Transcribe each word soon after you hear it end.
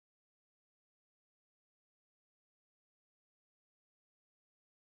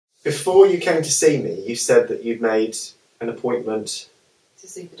Before you came to see me, you said that you'd made an appointment to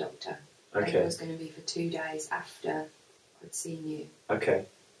see the doctor. Okay. And it was going to be for 2 days after I'd seen you. Okay.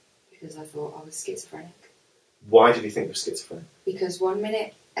 Because I thought I was schizophrenic. Why did you think you were schizophrenic? Because one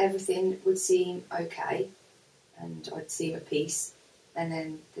minute everything would seem okay and I'd seem at peace, and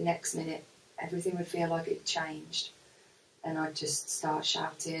then the next minute everything would feel like it changed and I'd just start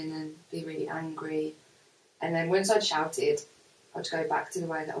shouting and be really angry, and then once I'd shouted I'd go back to the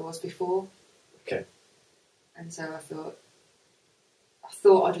way that I was before. Okay. And so I thought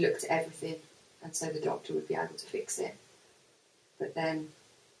I'd looked at everything and so the doctor would be able to fix it, but then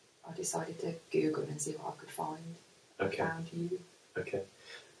I decided to Google and see what I could find. Okay. Found you. Okay.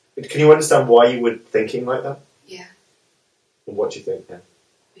 Can you understand why you were thinking like that? Yeah. And what do you think then?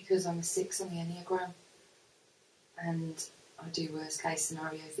 Because I'm a 6 on the Enneagram and I do worst case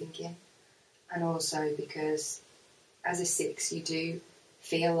scenario thinking, and also because as a 6 you do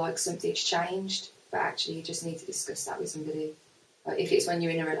feel like something's changed, but actually you just need to discuss that with somebody. Like if it's when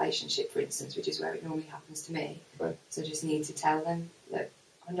you're in a relationship, for instance, which is where it normally happens to me, right. So I just need to tell them that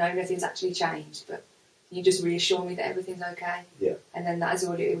I know nothing's actually changed, but can you just reassure me that everything's okay? Yeah. And then that is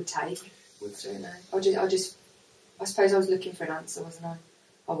all it would take. I don't know. I suppose I was looking for an answer, wasn't I?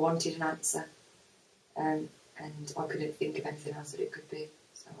 I wanted an answer, and I couldn't think of anything else that it could be.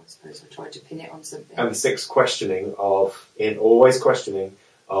 So I suppose I tried to pin it on something. And the 6 always questioning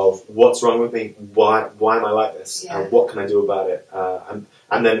of what's wrong with me, why am I like this, Yeah. what can I do about it,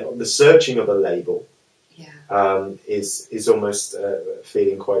 and then the searching of a label. Yeah. Is almost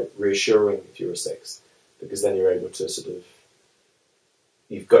feeling quite reassuring if you're a 6, because then you're able to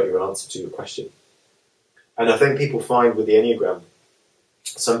you've got your answer to your question. And I think people find with the Enneagram,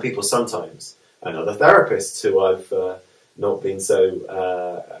 some people sometimes, and other therapists who I've not been so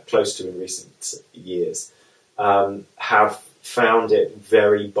close to in recent years, have found it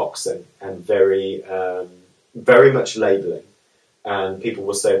very boxing and very much labelling. And people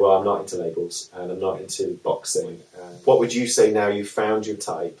will say, well, I'm not into labels and I'm not into boxing. What would you say now you've found your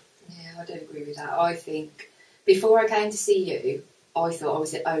type? Yeah, I don't agree with that. I think before I came to see you, I thought I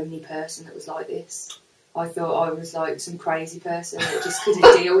was the only person that was like this. I thought I was like some crazy person that just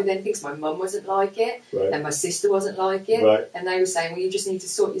couldn't deal with anything because my mum wasn't like it, right. and my sister wasn't like it. Right. And they were saying, well, you just need to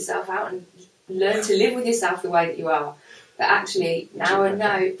sort yourself out and learn to live with yourself the way that you are. But actually, now I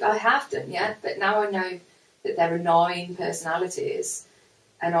know, I have done, yeah, but now I know that there are 9 personalities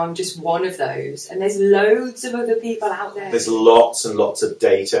and I'm just one of those. And there's loads of other people out there. There's lots and lots of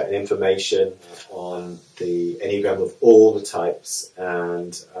data and information on the Enneagram of all the types,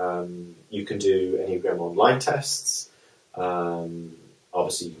 and you can do Enneagram online tests.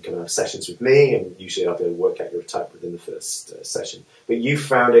 Obviously, you can have sessions with me, and usually I'll be able to work out your type within the first session. But you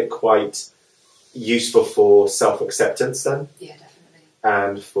found it quite useful for self-acceptance then? Yeah, definitely.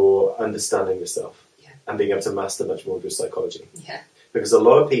 And for understanding yourself. Yeah. And being able to master much more of your psychology. Yeah. Because a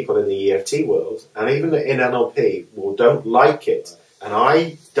lot of people in the EFT world, and even in NLP, don't like it. And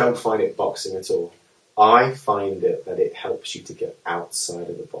I don't find it boxing at all. I find it that it helps you to get outside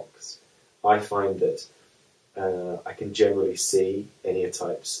of the box. I find that I can generally see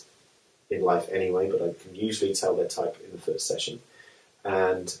Enneatypes in life anyway, but I can usually tell their type in the first session.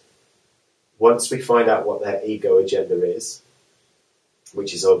 And once we find out what their ego agenda is,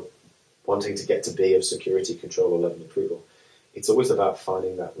 which is of wanting to get to be of security, control, or love and approval, it's always about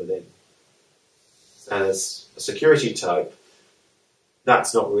finding that within. And as a security type,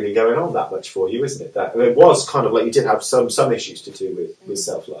 that's not really going on that much for you, isn't it? It was kind of like you did have some issues to do with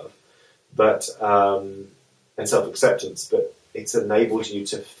self-love, but and self-acceptance, but it's enabled you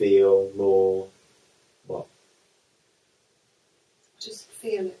to feel more, what? Just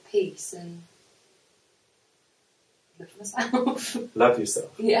feel at peace and love myself. Love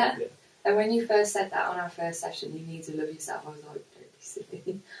yourself. Yeah. And when you first said that on our first session, you need to love yourself, I was like, don't be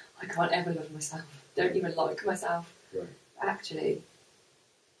silly. I can't ever love myself. Don't even like myself. Right. Actually,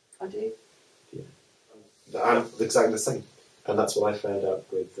 I do. Yeah. I'm exactly the same. And that's what I found out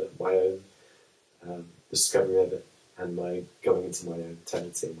with my own discovery of it and my going into my own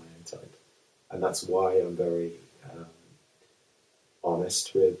tendency and my own type. And that's why I'm very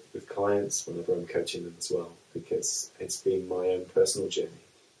honest with clients whenever I'm coaching them as well, because it's been my own personal journey,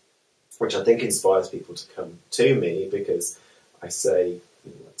 which I think inspires people to come to me, because I say,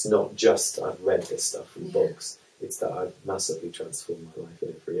 it's not just I've read this stuff from books, it's that I've massively transformed my life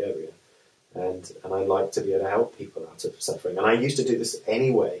in every area. And I like to be able to help people out of suffering. And I used to do this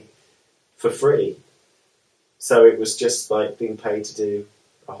anyway, for free. So it was just like being paid to do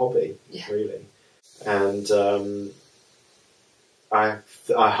a hobby, really. And I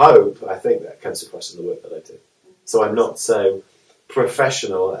think that comes across in the work that I do. So I'm not so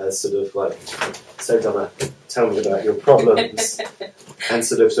professional as sort of like, so Donna, tell me about your problems, and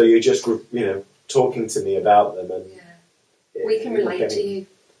sort of, so you're just, you know, talking to me about them, and we can relate to you.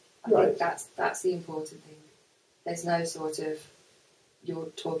 I Right. think that's the important thing. There's no sort of, you're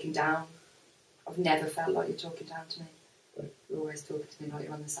talking down. I've never felt like you're talking down to me. Right. You're always talking to me like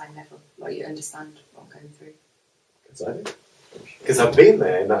you're on the same level, like you understand what I'm going through. Because I do. Because I've been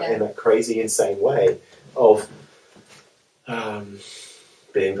there in that crazy, insane way of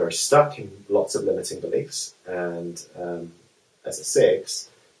being very stuck in lots of limiting beliefs, and as a 6,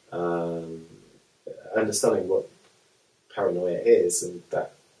 understanding what paranoia is, and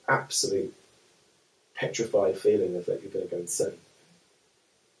that absolute petrified feeling of that you're going to go insane.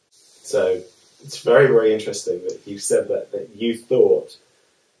 So it's very, very interesting that you said that you thought,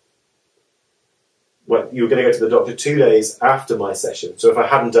 well, you were going to go to the doctor 2 days after my session. So if I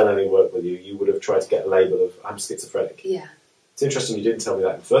hadn't done any work with you, you would have tried to get a label of I'm schizophrenic. Yeah. It's interesting you didn't tell me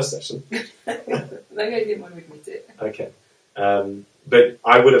that in the first session. Maybe I didn't want to admit it. Okay. But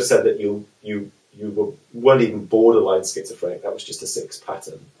I would have said that you weren't even borderline schizophrenic. That was just a 6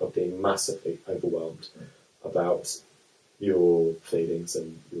 pattern of being massively overwhelmed about your feelings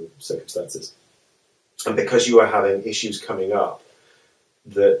and your circumstances. And because you were having issues coming up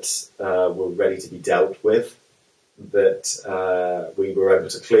that were ready to be dealt with, that we were able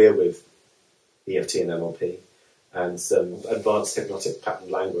to clear with EFT and NLP and some advanced hypnotic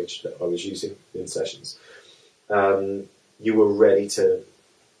pattern language that I was using in sessions, you were ready to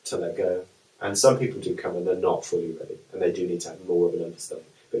let go. And some people do come and they're not fully ready, and they do need to have more of an understanding.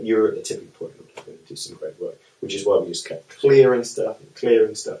 But you're at the tipping point of going to do some great work, which is why we just kept clearing stuff and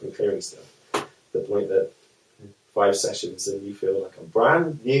clearing stuff and clearing stuff. The point that 5 sessions and you feel like a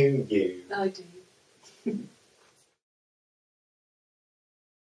brand new you. I do.